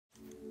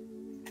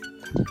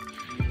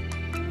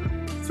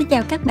Xin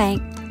chào các bạn,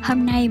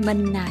 hôm nay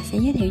mình sẽ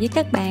giới thiệu với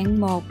các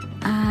bạn một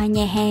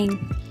nhà hàng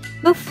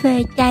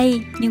buffet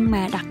chay, nhưng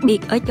mà đặc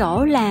biệt ở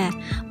chỗ là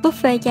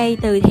buffet chay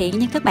từ thiện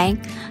nha các bạn.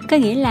 Có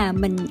nghĩa là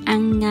mình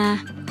ăn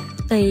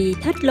tùy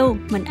thích luôn,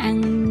 mình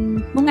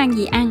muốn ăn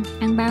gì ăn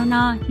bao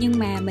no, nhưng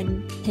mà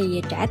mình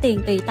thì trả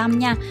tiền tùy tâm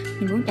nha,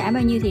 mình muốn trả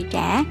bao nhiêu thì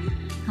trả.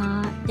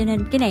 Cho nên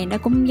cái này nó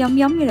cũng giống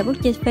như là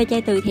buffet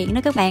chay từ thiện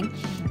đó các bạn.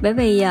 Bởi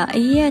vì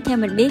theo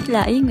mình biết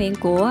là ý nguyện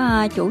của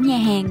chủ nhà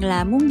hàng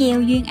là muốn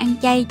gieo duyên ăn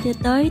chay cho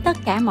tới tất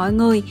cả mọi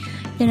người,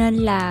 cho nên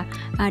là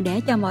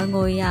để cho mọi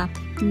người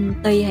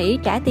tùy hỷ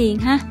trả tiền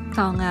ha.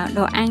 Còn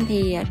đồ ăn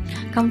thì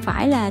không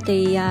phải là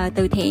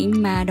từ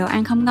thiện mà đồ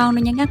ăn không ngon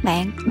đâu nha các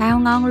bạn, bao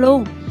ngon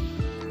luôn.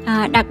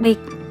 Đặc biệt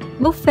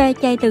buffet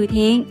chay từ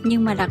thiện,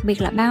 nhưng mà đặc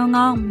biệt là bao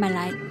ngon, mà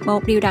lại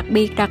một điều đặc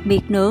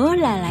biệt nữa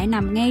là lại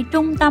nằm ngay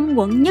trung tâm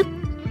quận nhất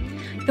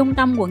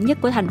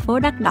của thành phố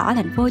Đắt Đỏ,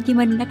 thành phố Hồ Chí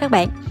Minh đó các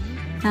bạn.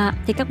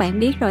 Thì các bạn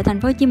biết rồi,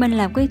 thành phố Hồ Chí Minh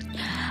là một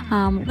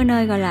cái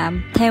nơi gọi là,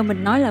 theo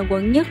mình nói là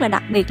quận nhất, là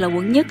đặc biệt là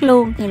quận nhất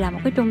luôn, thì là một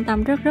cái trung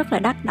tâm rất là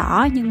đắt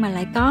đỏ, nhưng mà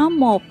lại có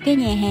một cái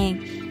nhà hàng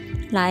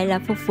lại là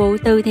phục vụ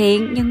từ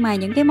thiện, nhưng mà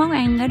những cái món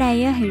ăn ở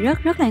đây thì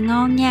rất là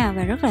ngon nha,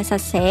 và rất là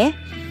sạch sẽ.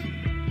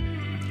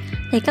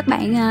 Thì các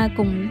bạn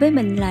cùng với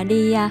mình là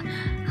đi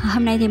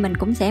hôm nay thì mình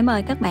cũng sẽ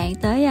mời các bạn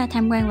tới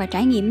tham quan và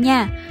trải nghiệm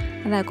nha.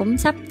 Và cũng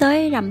sắp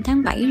tới rằm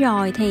tháng 7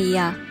 rồi, thì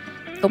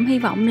cũng hy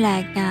vọng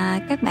là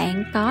các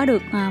bạn có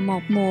được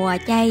một mùa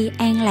chay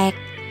an lạc.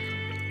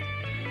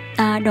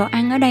 Đồ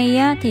ăn ở đây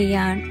thì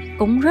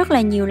cũng rất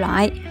là nhiều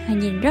loại,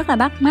 nhìn rất là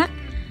bắt mắt.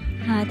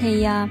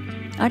 Thì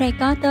ở đây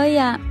có tới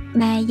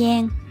 3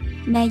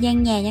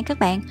 gian nhà nha các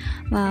bạn.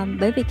 Và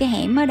bởi vì cái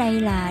hẻm ở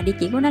đây là địa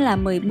chỉ của nó là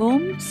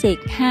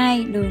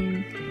 14/2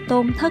 đường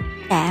Tôn Thất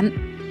Đạm.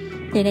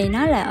 Thì này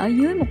nó là ở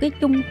dưới một cái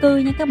chung cư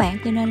nha các bạn,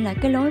 cho nên là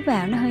cái lối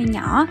vào nó hơi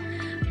nhỏ,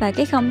 và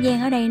cái không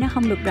gian ở đây nó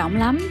không được rộng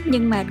lắm,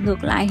 nhưng mà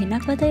ngược lại thì nó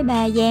có tới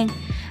 3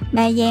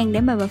 gian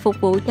để mà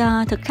phục vụ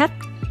cho thực khách.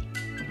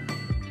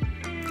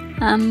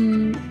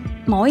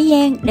 Mỗi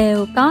gian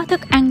đều có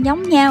thức ăn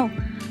giống nhau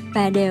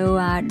và đều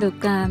được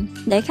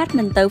để khách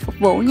mình tự phục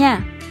vụ nha.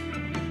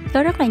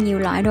 Có rất là nhiều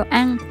loại đồ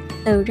ăn,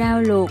 từ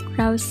rau luộc,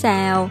 rau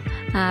xào,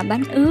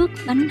 bánh ướt,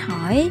 bánh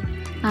hỏi,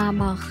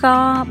 bò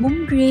kho,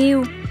 bún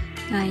riêu,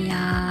 rồi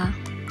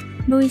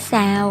nuôi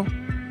xào,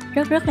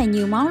 rất là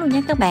nhiều món luôn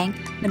nha các bạn.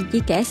 Mình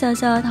chỉ kể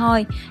sơ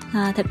thôi,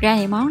 thực ra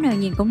thì món nào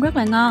nhìn cũng rất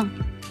là ngon.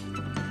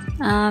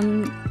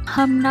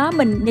 Hôm đó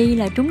mình đi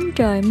là trúng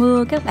trời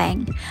mưa các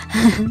bạn.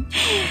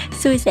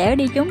 Xui xẻo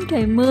đi trúng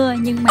trời mưa,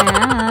 nhưng mà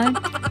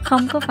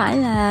không có phải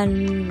là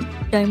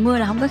trời mưa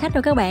là không có khách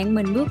đâu các bạn.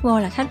 Mình bước vô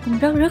là khách cũng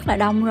rất là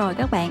đông rồi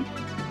các bạn.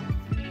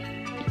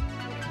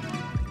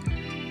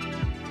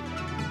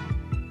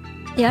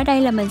 Thì ở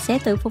đây là mình sẽ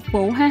tự phục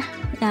vụ ha.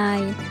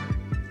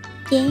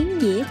 Chén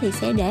dĩa thì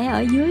sẽ để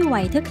ở dưới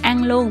quầy thức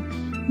ăn luôn.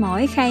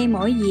 Mỗi khay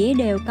mỗi dĩa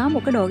đều có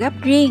một cái đồ gấp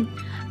riêng.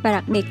 Và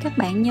đặc biệt các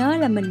bạn nhớ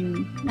là mình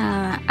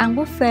ăn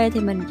buffet thì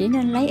mình chỉ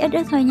nên lấy ít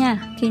thôi nha.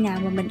 Khi nào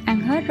mà mình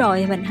ăn hết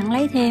rồi thì mình hẳn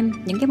lấy thêm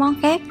những cái món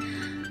khác.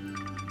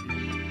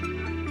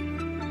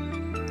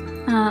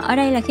 Ở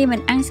đây là khi mình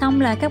ăn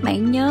xong là các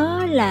bạn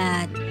nhớ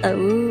là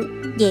tự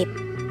dẹp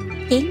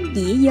chén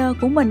dĩa dơ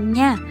của mình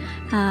nha.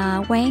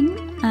 Quán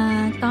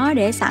có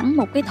để sẵn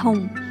một cái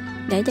thùng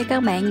để cho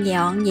các bạn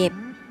dọn dẹp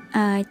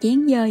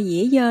chén dơ,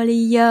 dĩa dơ,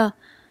 ly dơ.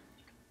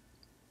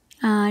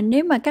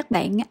 Nếu mà các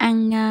bạn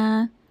ăn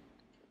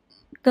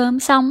cơm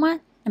xong á,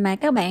 mà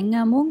các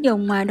bạn muốn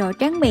dùng đồ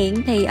tráng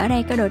miệng, thì ở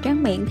đây có đồ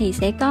tráng miệng thì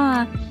sẽ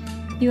có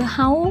dưa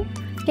hấu,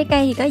 trái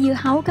cây thì có dưa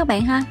hấu các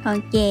bạn ha. Còn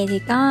chè thì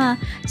có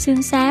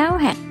xương sáo,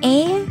 hạt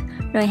é,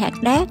 rồi hạt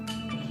đác.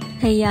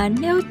 Thì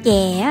nếu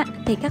chè á,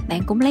 thì các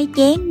bạn cũng lấy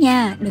chén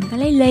nha, đừng có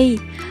lấy ly,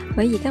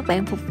 bởi vì các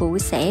bạn phục vụ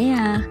sẽ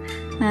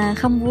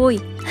không vui.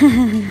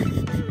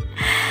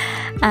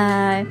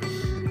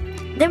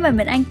 Nếu mà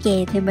mình ăn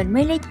chè thì mình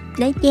mới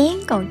lấy chén,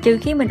 còn trừ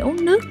khi mình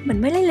uống nước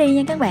mình mới lấy ly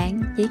nha các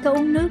bạn. Chỉ có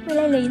uống nước mới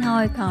lấy ly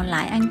thôi, còn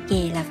lại ăn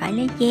chè là phải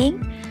lấy chén.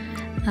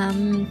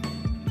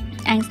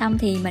 Ăn xong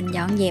thì mình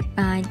dọn dẹp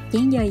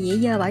chén dơ, dĩa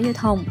dơ bỏ vô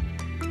thùng.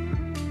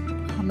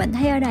 Mình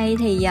thấy ở đây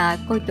thì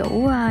cô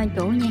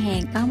chủ nhà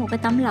hàng có một cái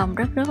tấm lòng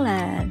rất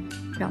là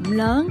rộng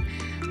lớn,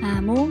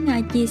 muốn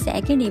chia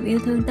sẻ cái niềm yêu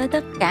thương tới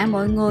tất cả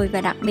mọi người,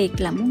 và đặc biệt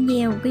là muốn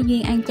gieo cái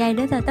duyên ăn chay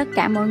đến tất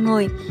cả mọi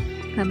người.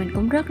 Và mình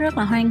cũng rất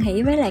là hoan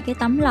hỉ với lại cái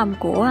tấm lòng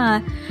của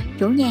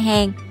chủ nhà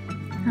hàng.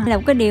 Là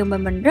một cái điều mà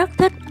mình rất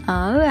thích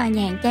ở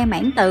nhà hàng chay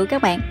Mãn Tự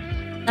các bạn,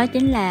 đó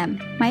chính là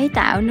máy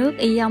tạo nước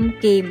ion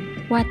kiềm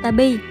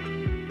Watabi.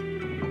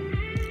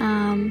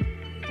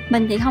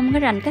 Mình thì không có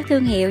rành các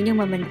thương hiệu, nhưng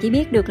mà mình chỉ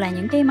biết được là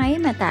những cái máy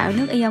mà tạo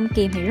nước ion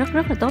kiềm thì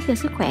rất là tốt cho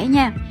sức khỏe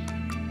nha.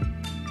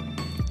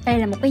 Đây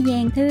là một cái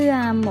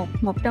gian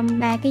một trong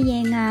 3 cái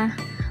gian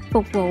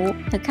phục vụ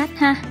thực khách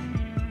ha.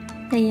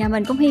 Thì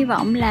mình cũng hy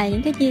vọng là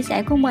những cái chia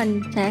sẻ của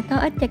mình sẽ có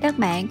ích cho các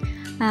bạn,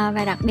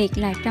 và đặc biệt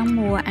là trong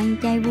mùa ăn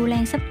chay Vu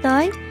Lan sắp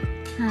tới.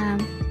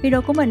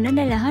 Video của mình đến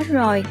đây là hết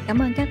rồi. Cảm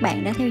ơn các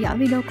bạn đã theo dõi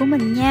video của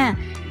mình nha.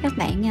 Các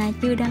bạn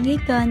chưa đăng ký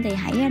kênh thì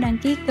hãy đăng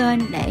ký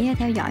kênh để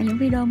theo dõi những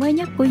video mới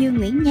nhất của Dương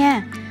Nguyễn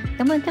nha.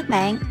 Cảm ơn các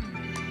bạn.